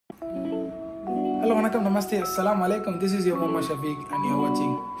Hello, Vanakkam, Namaste, Assalamu Alaikum. This is your Mama Shafiq and you're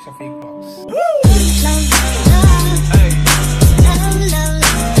watching Shafiq Vlogs.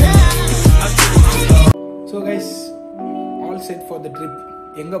 So guys, all set for the trip.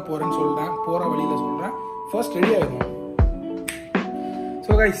 எங்க போறேன்னு சொல்றேன், போற வழியில சொல்றேன். First ready ஆயிடும்.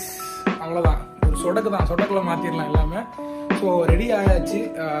 So guys, அவ்வளவுதான். ஒரு சொடக்குல மாத்திரலாம் எல்லாமே. So ready ஆயாச்சு.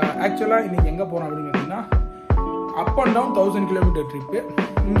 Actually இன்னைக்கு எங்க போறோம் அப்படினு பார்த்தீங்கன்னா up and down 1000 km trip.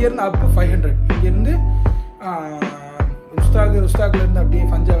 இங்க இருந்து up 500. இங்க இருந்து ருஸ்தாக்ல இருந்து அப்படியே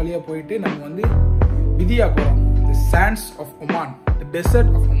ஃபஞ்சா வழியா போயிட்டு நம்ம வந்து பிதியா போறோம். The sands of Oman, the desert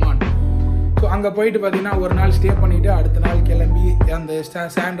of Oman. So அங்கே போயிட்டு பார்த்தீங்கன்னா ஒரு நாள் ஸ்டே பண்ணிவிட்டு அடுத்த நாள் கிளம்பி அந்த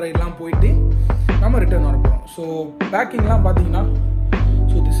சாண்ட் ரைட்லாம் போயிட்டு நம்ம ரிட்டர்ன் வர போகிறோம். ஸோ பேக்கிங்லாம் பார்த்தீங்கன்னா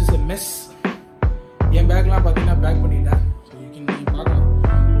so this is a mess. என் பேக்லாம் பார்த்தீங்கன்னா பேக் பண்ணிட்டேன். ஸோ நீங்கள் பார்க்கலாம்,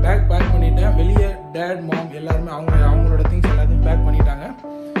 பேக் பண்ணிட்டேன். வெளியே டேட் மாம் எல்லாருமே அவங்களோட திங்ஸ் எல்லாத்தையும் பேக் பண்ணிட்டாங்க.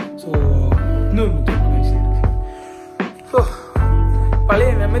 ஸோ இன்னொரு முக்கியமான விஷயம் இருக்குது. ஸோ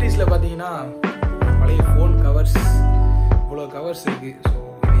பழைய மெமரிஸில் பார்த்தீங்கன்னா பழைய ஃபோன் கவர்ஸ், இவ்வளோ கவர்ஸ் இருக்குது. ஸோ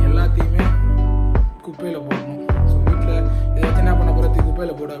இது எல்லாத்தையுமே குப்பையில் போடணும். ஸோ வீட்டில் இதை வச்சு என்ன பண்ண போகிறது,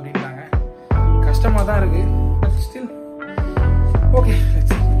 குப்பையில் போடு அப்படின்ட்டாங்க. கஷ்டமாக தான் இருக்குது, but still okay.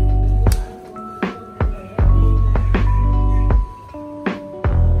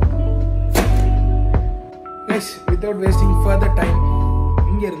 Guys, without wasting further time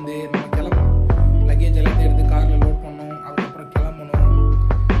இங்கேருந்து நம்ம கிளம்பணும். லக்கேஜ் எல்லாத்தையும் எடுத்து காரில் லோட் பண்ணணும், அதுக்கப்புறம் கிளம்பணும்.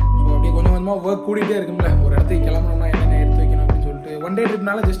 ஸோ அப்படியே கொஞ்சம் கொஞ்சமாக ஒர்க் கூடிகிட்டே இருக்கும்ல, ஒரு இடத்துக்கு கிளம்பணும்னா என்னென்ன எடுத்து வைக்கணும் அப்படின்னு சொல்லிட்டு. One day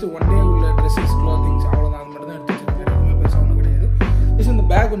ட்ரிப்னால just one day உள்ள ட்ரெஸ்ஸஸ், க்ளாத்திங்ஸ் அவ்வளோதான். அது மட்டும் தான் எடுத்து வச்சுருக்கேன். எதுவுமே பெருசாக ஒன்றும் கிடையாது. ஜஸ்ட் இந்த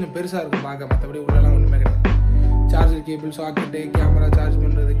பேக் கொஞ்சம் பெருசாக இருக்கும் பார்க்க, மற்றபடி உள்ளெல்லாம் ஒன்றுமே கிடையாது. Charger cable, socket, camera charge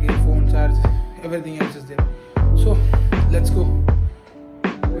பண்ணுறதுக்கு, phone charge, everything else is there. So let's go.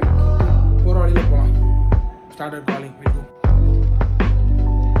 போகிற வழியில் போகலாம். Started calling, will go.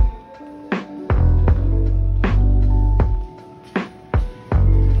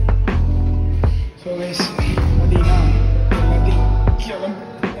 So guys பார்த்தீங்கன்னா எல்லாத்தையும்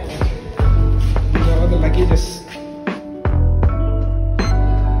the luggages.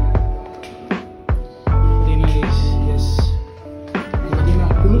 Yes. பார்த்தீங்கன்னா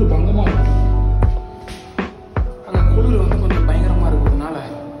குளிர் பங்கமாக இருக்கும். அந்த குளிர் வந்து கொஞ்சம் பயங்கரமாக இருக்கிறதுனால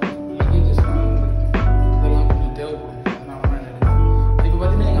லக்கேஜஸ் இதெல்லாம் கொஞ்சம் தேவைப்படும். அதனால தான் எடுக்கிறேன். இப்போ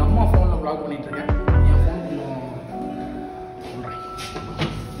பார்த்தீங்கன்னா எங்கள் அம்மா ஃபோனில் ப்ளாக் பண்ணிகிட்ருக்கேன். என் ஃபோன் சொல்கிறேன்.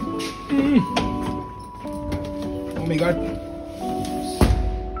 Oh my god.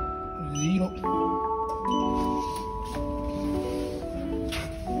 0.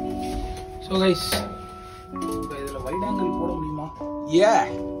 So guys, இப்போ இதில் வைட் ஆங்கிள் போட முடியுமா? Yeah,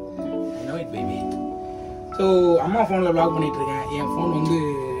 I know it baby. So அம்மா ஃபோனில் வ்ளாக் பண்ணிகிட்ருக்கேன். என் ஃபோன் வந்து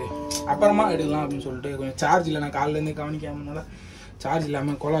அப்புறமா எடுக்கலாம் அப்படின்னு சொல்லிட்டு கொஞ்சம் சார்ஜ் இல்லை. நான் காலையிலேருந்து கவனிக்காமனால சார்ஜ்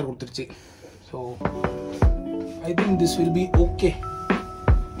இல்லாமல் கோளாறு கொடுத்துருச்சு. So I think this will be okay.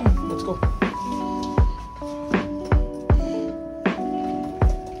 Let's go.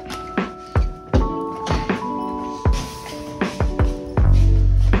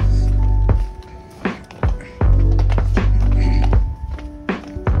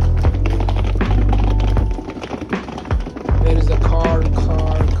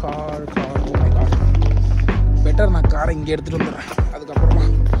 நான் காரை இங்கே எடுத்துகிட்டு வந்துடுறேன். அதுக்கப்புறமா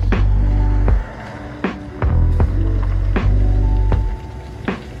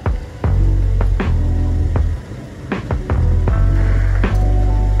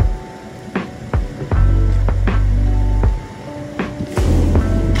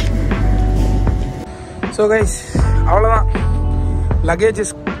ஸோ கைஸ் அவ்வளோதான். Luggage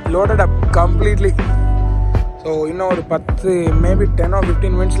is loaded up completely. So இன்னும் ஒரு 10 மேபி 10 or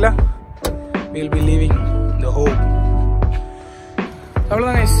 15 மினிட்ஸில் we'll be leaving the home.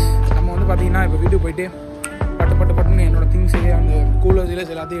 அவ்வளோதான் கைஸ். நம்ம வந்து பார்த்தீங்கன்னா இப்போ வீட்டுக்கு போயிட்டு பட்டுன்னு என்னோட திங்ஸு, அந்த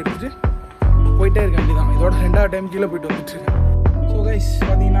கூலர்ஸ் எல்லாத்தையும் எடுத்துகிட்டு போயிட்டே இருக்க வேண்டியதான். இதோட 2வது டைம் கீழே போயிட்டு வந்துட்டுருக்கேன். ஸோ கைஸ்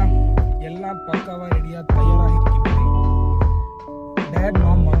பார்த்தீங்கன்னா எல்லாம் பக்காவாக ரெடியாக தயாராக இருக்கு. டேட்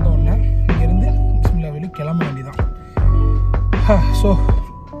மாம் வந்தோடனே இங்கேருந்து பிஸ்மில்லா வெளியே கிளம்ப வேண்டியதான். ஸோ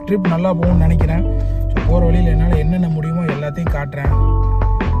ட்ரிப் நல்லா போகும்னு நினைக்கிறேன். ஸோ போகிற வழியில் என்னால் என்னென்ன முடியுமோ எல்லாத்தையும் காட்டுறேன்.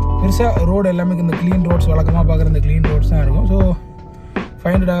 பெருசாக ரோடு எல்லாமே இந்த க்ளீன் ரோட்ஸ், வழக்கமாக பார்க்குற இந்த க்ளீன் ரோட்ஸ் தான் இருக்கும். ஸோ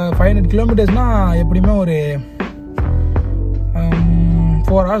 500 கிலோமீட்டர்ஸ்னால் எப்படியுமே ஒரு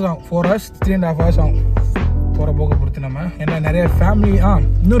 4 hours ஆகும். 4 hours 3.5 hours ஆகும் போகிற போக்க பொறுத்து. நம்ம ஏன்னா நிறைய ஃபேமிலி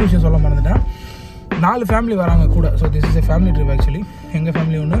இன்னொரு விஷயம் சொல்ல மறந்துட்டேன். 4 ஃபேமிலி வராங்க கூட. So this is a family trip actually. எங்கள்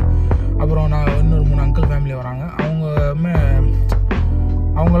ஃபேமிலி ஒன்று, அப்புறம் நான் இன்னொரு 3 அங்கிள் ஃபேமிலி வராங்க.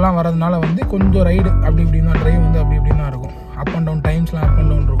 அவங்கெல்லாம் வரதுனால வந்து கொஞ்சம் ரைடு அப்படி இப்படி தான், ட்ரைவ் வந்து அப்படி இப்படி தான் இருக்கும். Up and down டைம்ஸ்லாம் up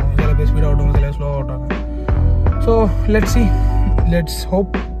and down இருக்கும். சில பேர் ஸ்பீடாக ஓட்டுவாங்க, சில ஸ்லோவாக ஓட்டுவாங்க. So let's see, let's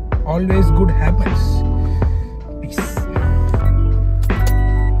hope always good happens. Peace.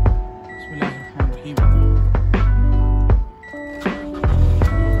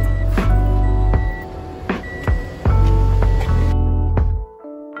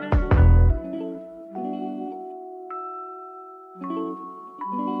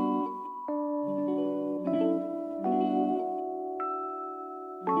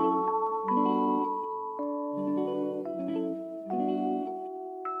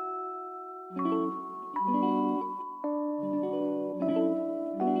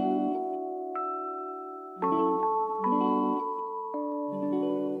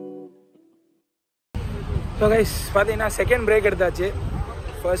 So guys பார்த்தீங்கன்னா செகண்ட் பிரேக் எடுத்தாச்சு.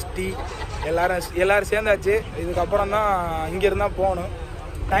 ஃபர்ஸ்ட் டீ எல்லோரும் சேர்ந்தாச்சு. இதுக்கப்புறம் தான் இங்கேருந்து தான் போகணும்.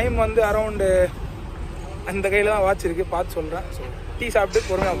 டைம் வந்து அரௌண்டு அந்த கையில் தான் வாட்ச் இருக்குது, பார்த்து சொல்கிறேன். ஸோ டீ சாப்பிட்டு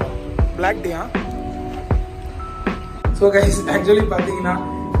பொறுமையாக போகணும். பிளாக் டீயா. ஸோ கைஸ் ஆக்சுவலி பார்த்தீங்கன்னா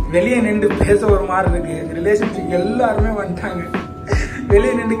வெளியே நின்று பேச ஒரு மாதிரி இருக்குது. ரிலேஷன்ஷிப் எல்லாருமே வந்துட்டாங்க.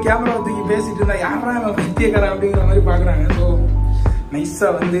 வெளியே நின்று கேமரா தூக்கி பேசிட்டு இருந்தா யாரா அவன் பைத்தியக்காரன் அப்படிங்கிற மாதிரி பார்க்குறாங்க. ஸோ நைஸாக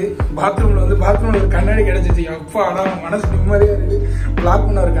வந்து பாத்ரூமில் ஒரு கண்ணாடி கிடச்சிச்சு. அப்பா ஆனால் மனசு நிம்மதியாக இருக்குது. பிளாக்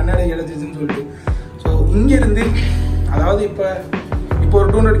பண்ண ஒரு கண்ணாடி கிடச்சிச்சின்னு சொல்லிட்டு. ஸோ இங்கேருந்து அதாவது இப்போ ஒரு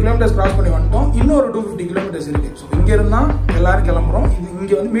 200 கிலோமீட்டர்ஸ் கிராஸ் பண்ணி வந்துட்டோம். இன்னும் ஒரு 250 கிலோமீட்டர்ஸ் இருக்குது. ஸோ இங்கேருந்து தான் எல்லோரும் கிளம்புறோம்.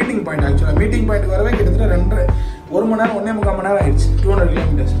 இங்கே வந்து மீட்டிங் பாயிண்ட். ஆக்சுவலாக மீட்டிங் பாயிண்ட் வரவே கிட்டத்தட்ட 1 மணி நேரம் 1.25 மணி நேரம் ஆயிடுச்சு. 200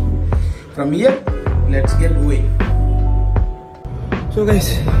 kilometres from here. Let's get going. So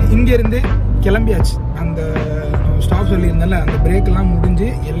guys இங்கேருந்து கிளம்பியாச்சு. அந்த ஸ்டாப் சொல்லியிருந்தால அந்த பிரேக்கெல்லாம் முடிஞ்சு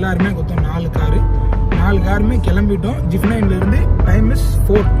எல்லாருமே கொத்தம் 4 காருமே கிளம்பிட்டோம். ஜிப்னைன்லேருந்து டைம் இஸ்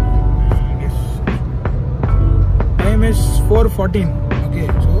 4:14. ஓகே,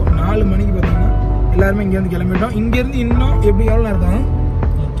 ஸோ 4 மணிக்கு பார்த்தீங்கன்னா எல்லாருமே இங்கேருந்து கிளம்பிட்டோம். இங்கேருந்து இன்னும் எப்படி எவ்வளோ நேரம் இருக்கும்?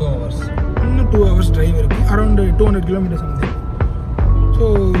 2 hours. இன்னும் 2 hours டிரைவ் இருக்குது. அரௌண்டு 200 கிலோமீட்டர்ஸ் வந்து. So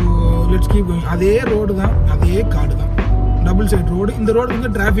let's keep going. அதே ரோடு தான், அதே காடு தான், டபுள் சைட் ரோடு. இந்த ரோடு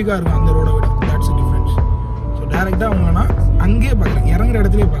வந்து டிராஃபிக்காக இருக்கும் அந்த ரோடை விட. That's difference. ஸோ டேரெக்டாக அவங்கன்னா அங்கேயே பார்க்குறேன், இறங்குற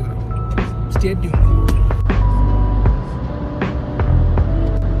இடத்துலேயே பார்க்குறேன். Stay tune.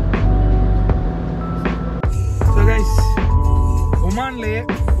 ஸோ கைஸ் ஒமான்லேயே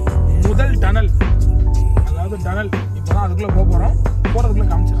முதல் டனல், அதாவது டனல் இப்போ தான் அதுக்குள்ளே போகிறோம். போகிறதுக்குள்ளே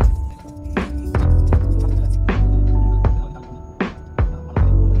காமிச்சிடறேன்.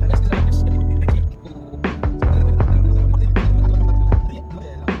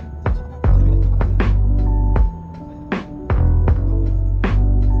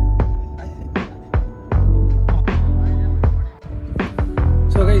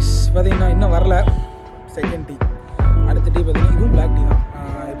 பார்த்தீங்கன்னா இன்னும் வரல செகண்ட் டீ. அடுத்த டீ பார்த்தீங்கன்னா இதுவும் பிளாக் டீ தான்.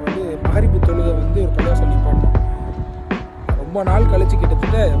 இப்போ வந்து மகரிப்பு தொழுகை வந்து ஒரு பள்ளிவாசல் நிப்பாட்டணும். ரொம்ப நாள் கழிச்சு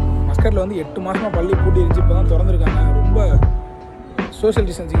கிட்டத்தட்ட மஸ்கட்டில் வந்து 8 மாதமாக பள்ளி பூட்டி இருந்துச்சு. இப்போ தான் திறந்துருக்காங்க. ரொம்ப சோஷியல்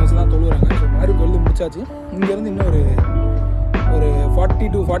டிஸ்டன்சிங் வச்சு தான் தொழுகிறாங்க. ஸோ மகரிப்பு தொழுது முடிச்சாச்சு. இங்கேருந்து இன்னும் ஒரு 40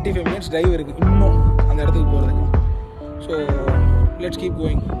 to 45 மினிட்ஸ் டிரைவ் இருக்குது இன்னும் அந்த இடத்துக்கு போகிறதுக்கு. So let's keep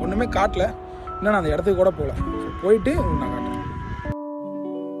going. ஒன்றுமே காட்டல, இன்னும் நான் அந்த இடத்துக்கு கூட போகல. ஸோ போயிட்டு நான் காட்டுறேன்.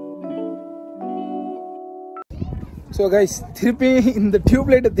 ஸோ கைஸ் திருப்பி இந்த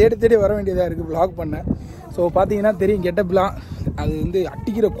டியூப்லைட்டை தேடி வர வேண்டியதாக இருக்குது வ்ளாக் பண்ண. ஸோ பார்த்தீங்கன்னா தெரியும் கெட்டப்லாம். அது வந்து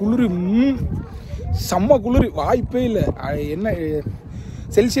அட்டிக்கிற குளிர், செம்ம குளிர், வாய்ப்பே இல்லை. என்ன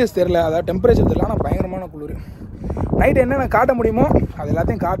செல்சியஸ் தெரில, அதாவது டெம்பரேச்சர் தெரியல, ஆனால் பயங்கரமான குளிர். நைட்டு என்னென்ன காட்ட முடியுமோ அது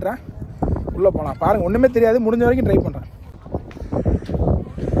எல்லாத்தையும் காட்டுறேன். உள்ளே போகலாம். பாருங்கள், ஒன்றுமே தெரியாது. முடிஞ்ச வரைக்கும் ட்ரை பண்ணுறேன்.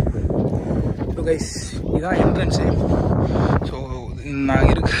 ஸோ கைஸ் இதுதான் என்ட்ரன்ஸு. ஸோ நான்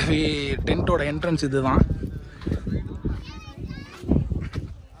இருக்கிற டென்ட்டோட என்ட்ரன்ஸ் இது தான்.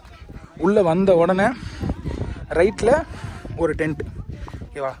 உள்ளே வந்த உடனே ரைட்டில் ஒரு டென்ட்.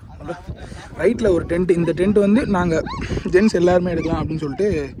 ஓகேவா, ரைட்டில் ஒரு டென்ட். இந்த டென்ட் வந்து நாங்கள் ஜென்ஸ் எல்லாருமே எடுக்கலாம் அப்படின்னு சொல்லிட்டு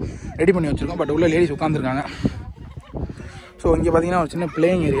ரெடி பண்ணி வச்சுருக்கோம். பட் உள்ளே லேடிஸ் உட்காந்துருக்காங்க. ஸோ இங்கே பார்த்தீங்கன்னா ஒரு சின்ன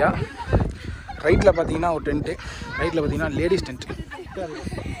பிளேயிங் ஏரியா. ரைட்டில் பார்த்தீங்கன்னா ஒரு டென்ட்டு, ரைட்டில் பார்த்தீங்கன்னா லேடிஸ் டென்ட்.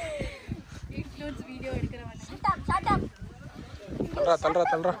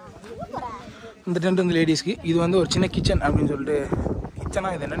 தள்ளுறா. இந்த டென்ட் வந்து லேடிஸ்க்கு. இது வந்து ஒரு சின்ன கிச்சன் அப்படின்னு சொல்லிட்டு. கிச்சனா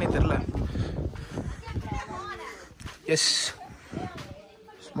இது என்னன்னே தெரில. S,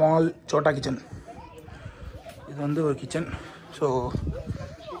 small Chhota kitchen. இது வந்து ஒரு கிச்சன். ஸோ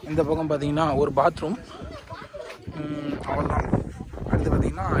இந்த பக்கம் பார்த்தீங்கன்னா ஒரு பாத்ரூம். அவ்வளோதான். அடுத்து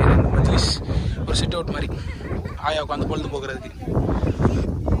பார்த்தீங்கன்னா இது வந்து மஜ்லிஸ், ஒரு சிட் அவுட் மாதிரி ஆயா உட்காந்து பொழுது போக்குறதுக்கு.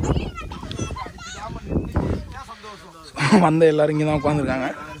 வந்த எல்லோரும் இங்கே தான் உட்காந்துருக்காங்க.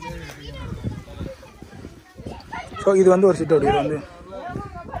 ஸோ இது வந்து ஒரு சிட் அவுட். இது வந்து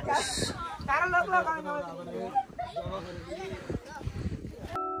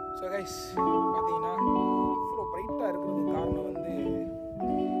ஸோ கைஸ் பார்த்தீங்கன்னா இவ்வளோ பிரைட்டாக இருக்கிறது காரணம் வந்து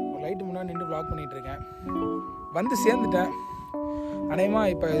லைட்டு முன்னாடி நின்று vlog பண்ணிகிட்ருக்கேன். வந்து சேர்ந்துட்டேன்.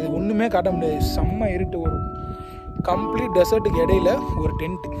 அநேகமாக இப்போ இது ஒன்றுமே காட்ட முடியாது. செம்ம இருட்டு. ஒரு கம்ப்ளீட் டெசர்ட்டுக்கு இடையில ஒரு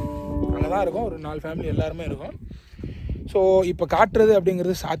டென்ட் அங்கே தான் இருக்கும். ஒரு 4 ஃபேமிலி எல்லாருமே இருக்கும். ஸோ இப்போ காட்டுறது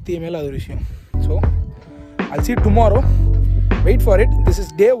அப்படிங்கிறது சாத்தியமே இல்லாத ஒரு விஷயம். So I'll see tomorrow. Wait for it. This is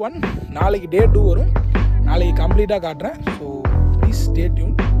day 1. நாளைக்கு day 2 வரும். நாளைக்கு கம்ப்ளீட்டாக காட்டுறேன். So please stay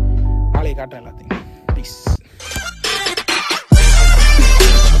tune. நாளைக்கு காட்டுறேன் எல்லாத்தையும். ப்ளீஸ்.